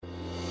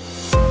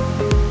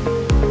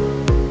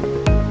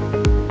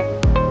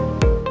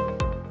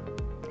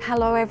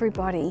Hello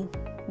everybody,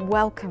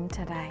 welcome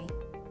today.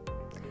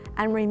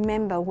 And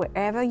remember,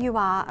 wherever you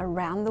are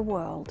around the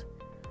world,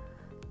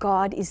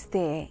 God is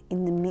there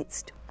in the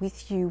midst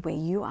with you where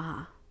you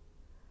are.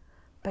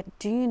 But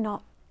do you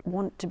not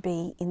want to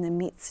be in the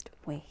midst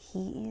where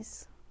He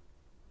is?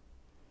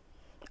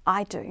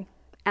 I do,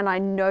 and I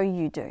know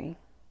you do.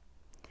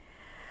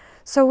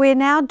 So we're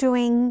now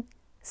doing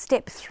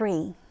step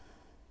 3.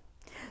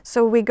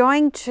 So we're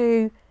going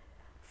to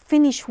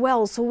finish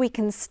well so we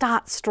can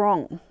start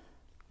strong.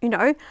 You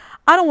know,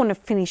 I don't want to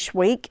finish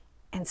weak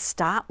and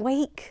start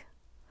weak.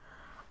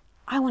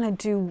 I want to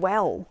do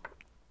well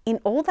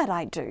in all that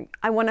I do.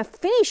 I want to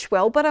finish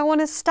well, but I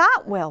want to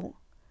start well.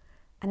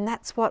 And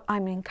that's what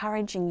I'm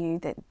encouraging you,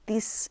 that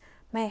this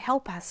may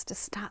help us to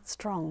start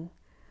strong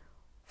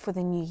for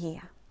the new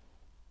year.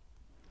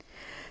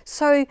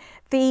 So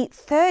the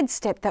third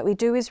step that we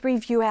do is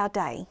review our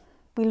day.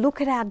 We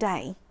look at our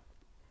day.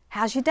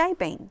 How's your day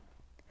been?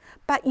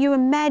 But you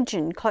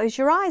imagine, close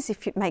your eyes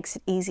if it makes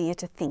it easier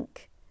to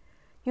think.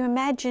 You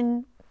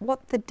imagine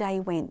what the day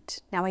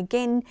went. Now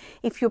again,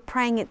 if you're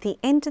praying at the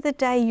end of the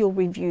day, you'll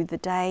review the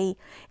day.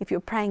 If you're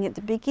praying at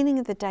the beginning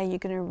of the day, you're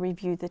going to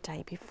review the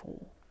day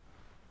before.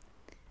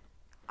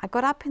 I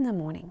got up in the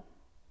morning.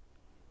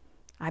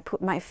 I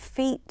put my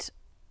feet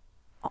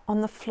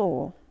on the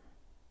floor.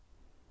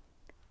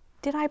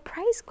 Did I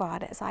praise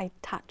God as I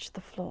touched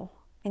the floor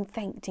and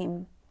thanked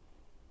Him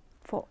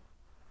for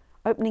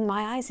opening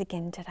my eyes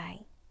again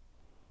today,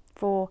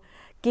 for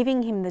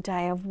giving Him the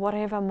day of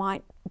whatever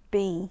might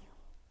be?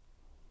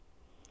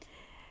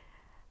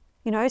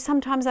 You know,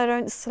 sometimes I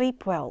don't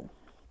sleep well.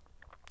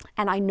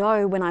 And I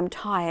know when I'm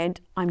tired,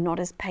 I'm not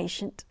as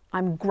patient.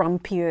 I'm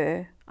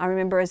grumpier. I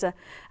remember as a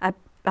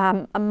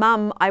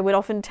mum, I would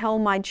often tell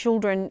my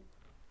children,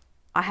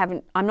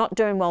 I'm not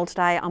doing well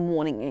today, I'm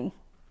warning you.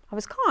 I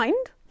was kind.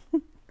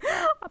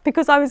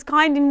 Because I was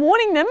kind in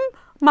warning them.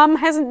 Mum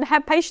hasn't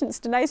had patience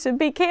today, so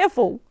be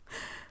careful.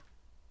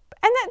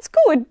 And that's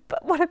good.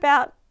 But what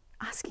about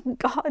asking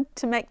God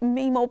to make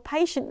me more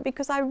patient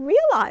because I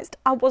realized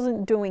I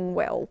wasn't doing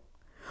well?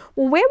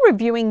 Well, we're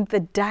reviewing the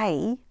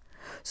day.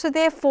 So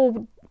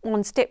therefore,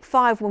 on step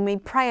 5, when we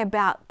pray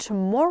about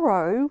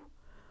tomorrow,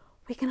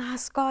 we can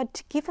ask God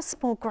to give us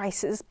more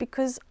graces,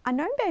 because I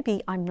know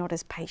maybe I'm not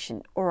as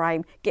patient, or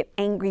I get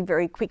angry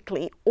very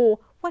quickly, or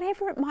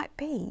whatever it might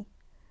be.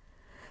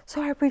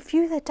 So I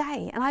review the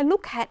day and I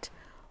look at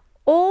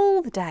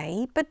all the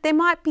day, but there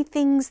might be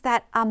things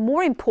that are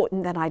more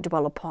important than I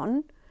dwell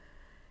upon,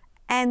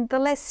 and the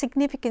less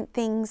significant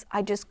things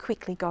I just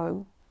quickly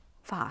go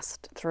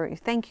fast through.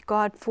 Thank you,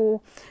 God,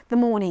 for the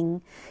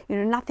morning. You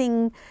know,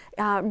 nothing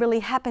really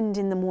happened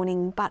in the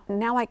morning, but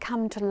now I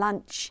come to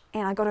lunch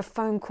and I got a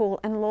phone call,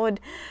 and Lord,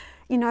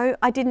 you know,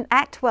 I didn't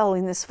act well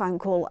in this phone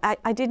call.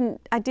 I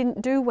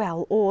didn't do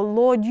well. Or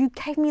Lord, you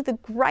gave me the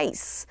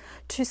grace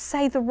to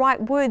say the right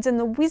words and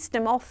the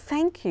wisdom. Oh,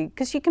 thank you.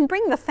 Because you can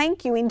bring the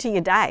thank you into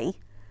your day.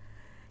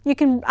 You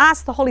can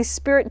ask the Holy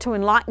Spirit to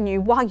enlighten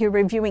you while you're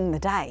reviewing the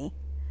day.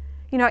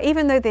 You know,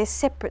 even though they're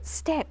separate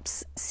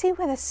steps, see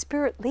where the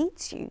Spirit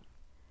leads you.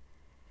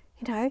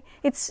 You know,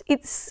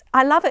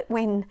 I love it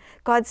when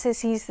God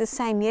says He's the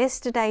same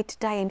yesterday,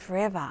 today, and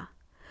forever.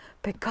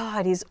 But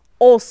God is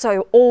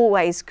also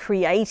always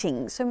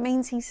creating, so it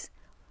means He's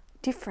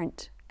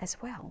different as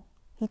well.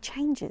 He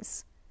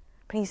changes,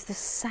 but He's the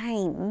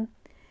same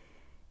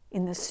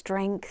in the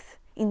strength,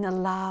 in the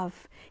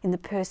love, in the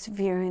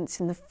perseverance,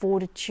 in the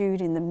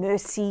fortitude, in the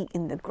mercy,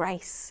 in the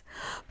grace.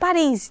 But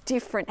He's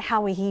different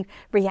how He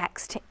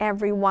reacts to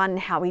everyone,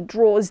 how He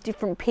draws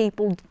different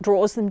people,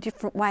 draws them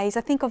different ways.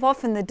 I think of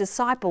often the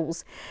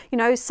disciples, you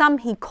know, some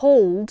He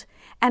called,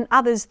 and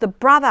others, the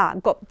brother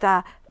got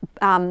the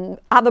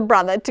other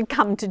brother to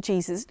come to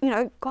Jesus. You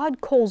know,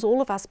 God calls all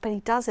of us, but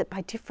He does it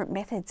by different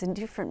methods and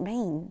different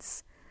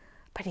means.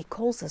 But He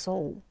calls us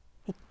all.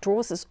 He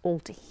draws us all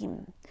to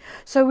Him.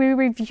 So we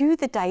review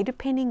the day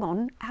depending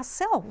on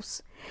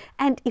ourselves.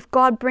 And if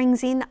God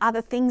brings in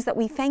other things that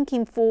we thank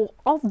Him for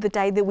of the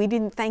day that we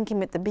didn't thank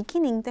Him at the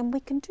beginning, then we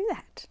can do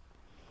that.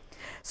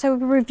 So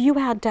we review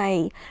our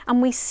day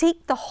and we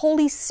seek the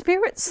Holy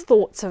Spirit's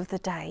thoughts of the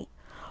day.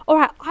 All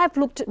right, I've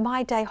looked at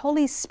my day.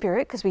 Holy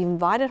Spirit, because we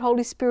invited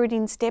Holy Spirit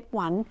in step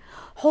 1.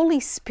 Holy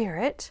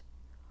Spirit,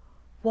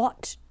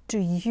 what do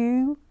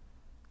you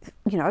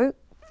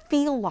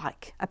feel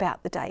like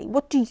about the day?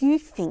 What do you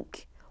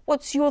think?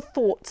 What's your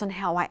thoughts on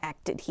how I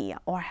acted here,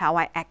 or how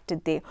I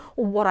acted there,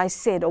 or what I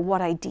said, or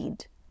what I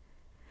did?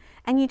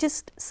 And you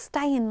just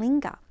stay and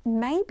linger.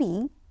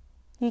 Maybe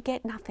you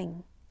get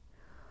nothing,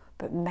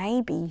 but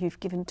maybe you've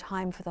given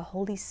time for the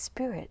Holy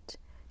Spirit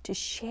to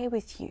share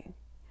with you,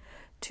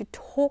 to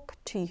talk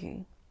to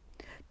you,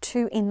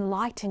 to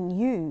enlighten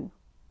you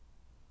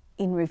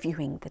in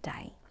reviewing the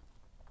day.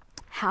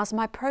 How's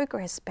my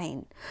progress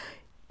been?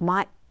 You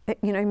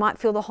might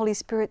feel the Holy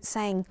Spirit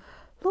saying,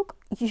 look,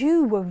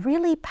 you were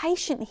really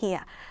patient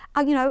here.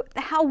 You know,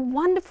 how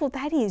wonderful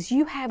that is.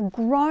 You have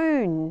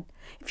grown.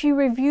 If you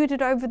reviewed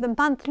it over the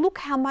month, look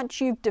how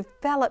much you've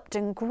developed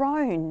and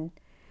grown.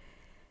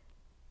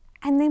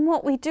 And then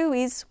what we do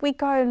is we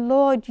go,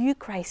 Lord, you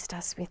graced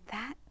us with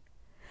that.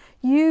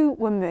 You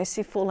were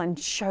merciful and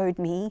showed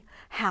me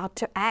how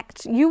to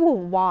act. You were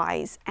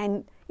wise.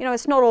 And, you know,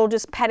 it's not all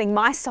just patting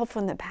myself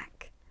on the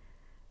back,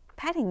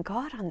 patting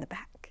God on the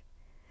back,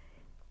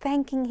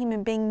 thanking him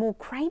and being more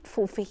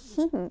grateful for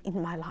him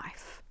in my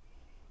life.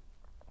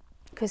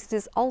 Because it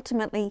is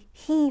ultimately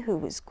he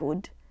who is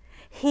good,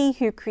 he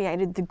who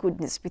created the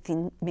goodness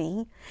within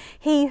me,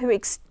 he who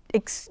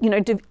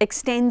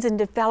extends and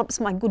develops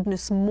my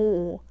goodness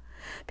more,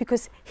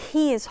 because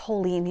he is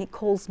holy and he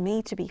calls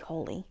me to be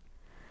holy.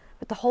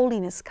 But the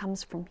holiness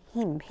comes from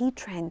him. He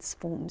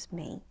transforms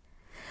me.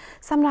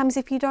 Sometimes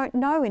if you don't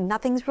know and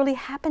nothing's really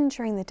happened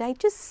during the day,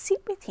 just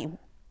sit with him.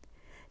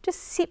 Just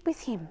sit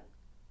with him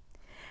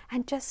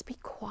and just be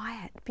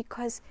quiet,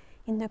 because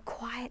in the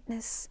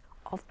quietness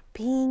of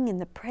being in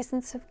the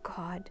presence of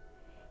God,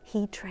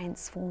 he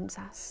transforms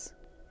us.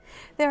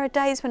 There are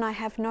days when I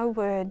have no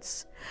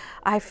words.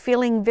 I'm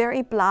feeling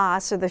very blah,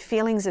 so the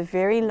feelings are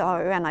very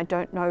low and I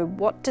don't know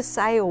what to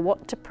say or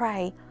what to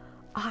pray.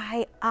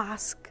 I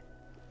ask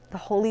the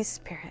Holy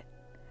Spirit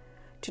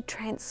to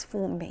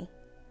transform me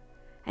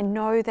and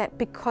know that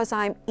because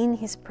I'm in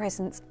his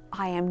presence,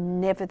 I am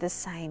never the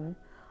same.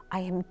 I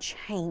am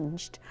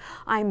changed.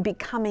 I am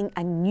becoming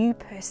a new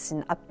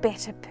person, a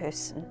better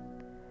person,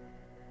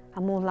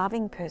 a more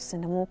loving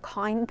person, a more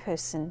kind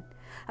person,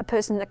 a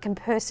person that can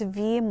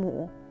persevere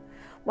more,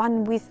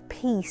 one with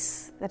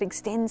peace that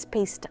extends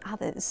peace to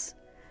others,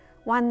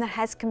 one that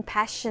has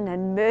compassion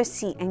and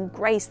mercy and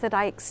grace that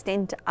I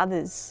extend to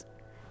others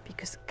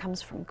because it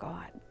comes from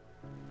God.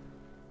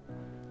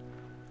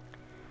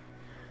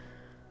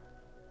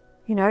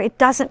 You know, it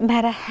doesn't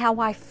matter how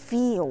I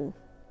feel.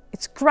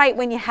 It's great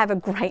when you have a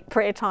great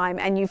prayer time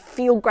and you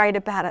feel great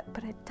about it,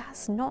 but it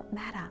does not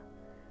matter.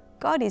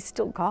 God is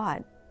still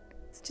God.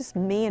 It's just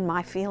me and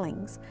my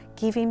feelings.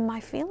 Give him my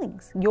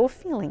feelings, your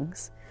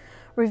feelings.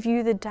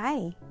 Review the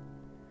day.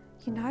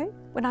 You know,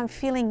 when I'm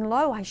feeling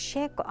low, I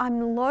share,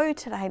 I'm low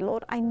today,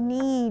 Lord. I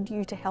need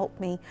you to help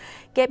me.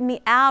 Get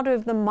me out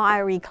of the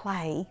miry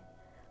clay.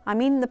 I'm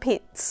in the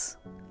pits.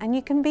 And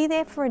you can be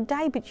there for a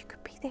day, but you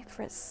could be there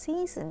for a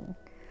season.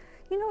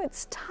 You know,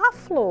 it's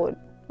tough, Lord.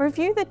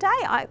 Review the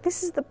day.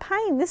 This is the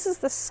pain. This is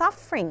the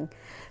suffering.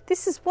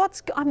 This is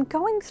what I'm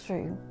going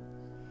through.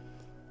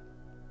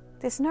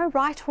 There's no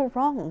right or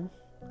wrong.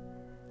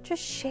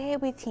 Just share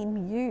with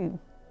him you.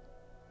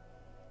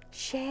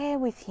 Share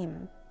with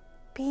him.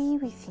 Be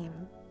with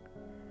him.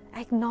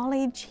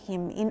 Acknowledge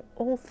him in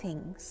all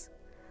things.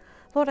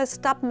 Lord, I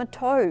stubbed my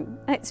toe,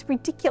 and it's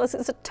ridiculous.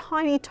 It's a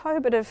tiny toe,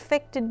 but it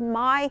affected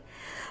my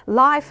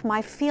life,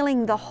 my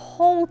feeling the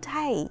whole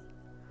day.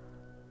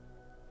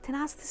 Then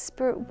ask the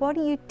Spirit, what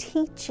are you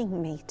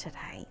teaching me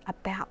today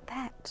about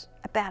that?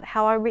 About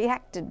how I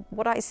reacted,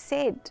 what I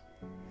said,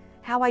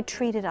 how I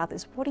treated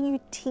others. What are you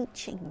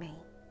teaching me?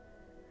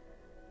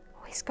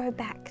 Always go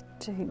back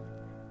to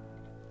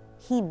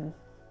him.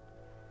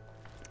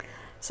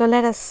 So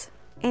let us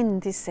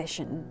end this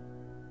session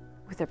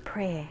with a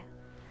prayer.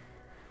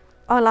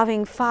 Oh,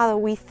 loving Father,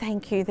 we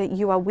thank you that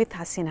you are with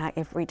us in our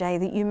everyday,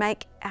 that you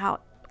make our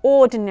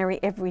ordinary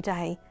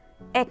everyday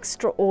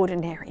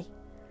extraordinary.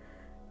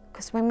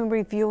 Because when we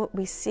review it,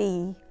 we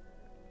see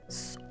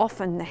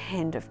often the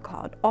hand of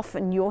God,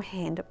 often your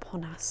hand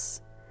upon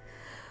us.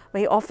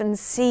 We often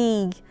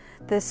see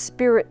the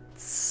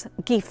Spirit's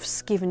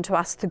gifts given to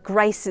us, the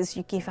graces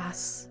you give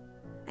us.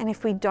 And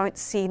if we don't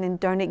see it and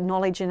don't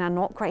acknowledge and are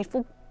not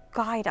grateful,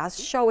 guide us,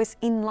 show us,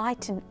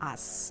 enlighten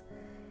us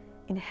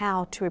in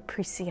how to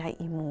appreciate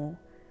you more.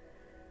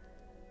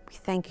 We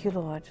thank you,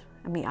 Lord,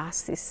 and we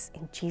ask this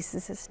in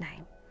Jesus'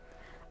 name.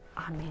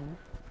 Amen.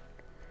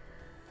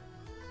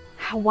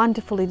 How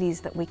wonderful it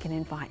is that we can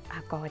invite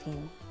our God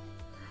in.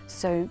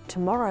 So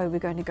tomorrow we're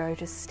going to go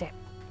to step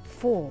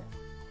 4.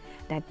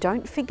 Now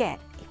don't forget,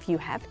 if you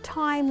have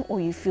time or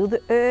you feel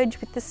the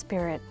urge with the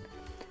Spirit,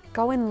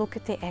 go and look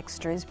at the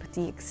extras with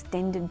the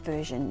extended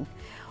version,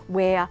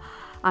 where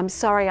I'm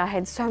sorry I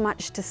had so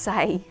much to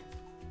say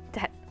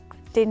that I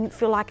didn't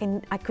feel like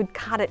I could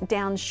cut it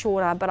down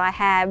shorter, but I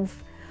have.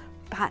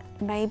 But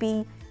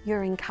maybe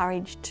you're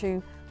encouraged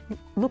to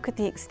look at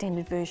the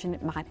extended version.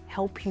 It might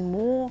help you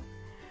more,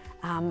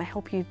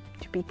 help you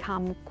to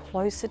become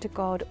closer to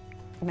God,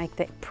 make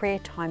that prayer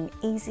time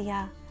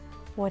easier,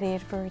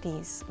 whatever it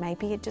is.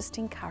 Maybe it just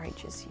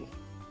encourages you.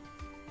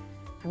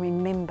 And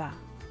remember,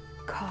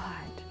 God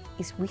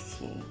is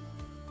with you,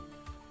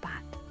 but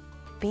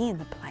be in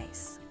the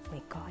place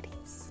where God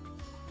is.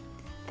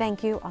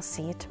 Thank you. I'll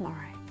see you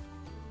tomorrow.